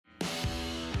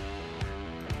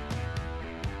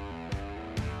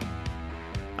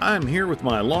I'm here with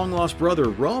my long-lost brother,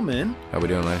 Roman. How we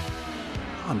doing, man?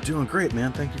 I'm doing great,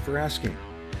 man. Thank you for asking.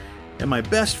 And my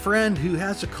best friend who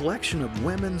has a collection of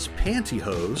women's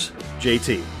pantyhose,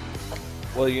 JT.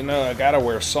 Well, you know, I gotta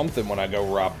wear something when I go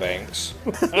rob banks.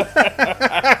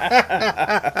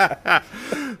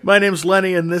 My name's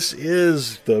Lenny, and this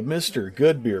is the Mr.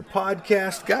 Good Beer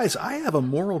podcast. Guys, I have a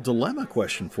moral dilemma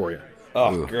question for you.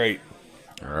 Oh, Ooh. great.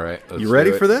 All right. You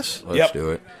ready for this? Let's do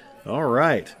it. All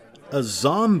right. A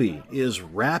zombie is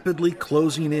rapidly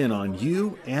closing in on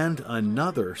you and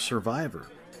another survivor.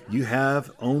 You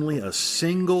have only a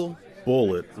single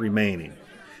bullet remaining.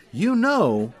 You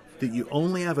know that you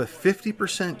only have a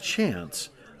 50% chance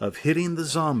of hitting the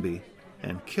zombie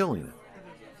and killing it.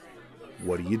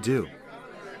 What do?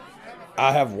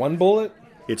 I have one bullet?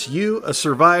 It's you, a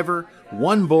survivor,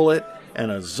 one bullet, and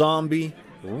a zombie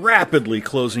rapidly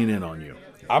closing in on you.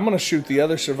 I'm gonna shoot the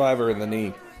other survivor in the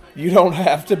knee. You don't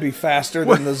have to be faster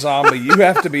than the zombie. You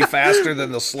have to be faster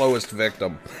than the slowest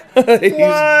victim. What?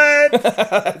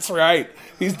 That's right.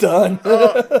 He's done.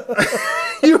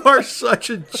 You are such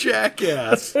a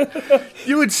jackass.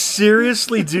 You would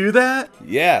seriously do that?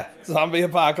 Yeah, zombie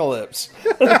apocalypse.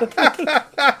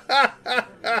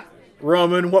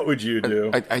 Roman, what would you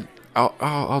do?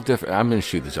 I'll definitely. I'm gonna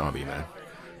shoot the zombie, man.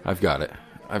 I've got it.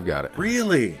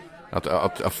 Really? I'll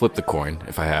flip the coin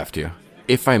if I have to.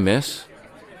 If I miss,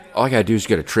 all I gotta do is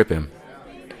get to trip him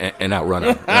and outrun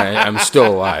him. I'm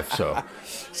still alive, so.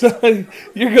 So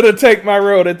you're gonna take my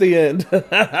road at the end.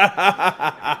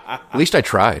 At least I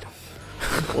tried.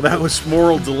 Well, that was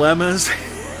Moral Dilemmas.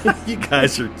 You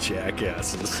guys are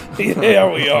jackasses.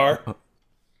 Yeah, we are.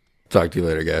 Talk to you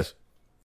later, guys.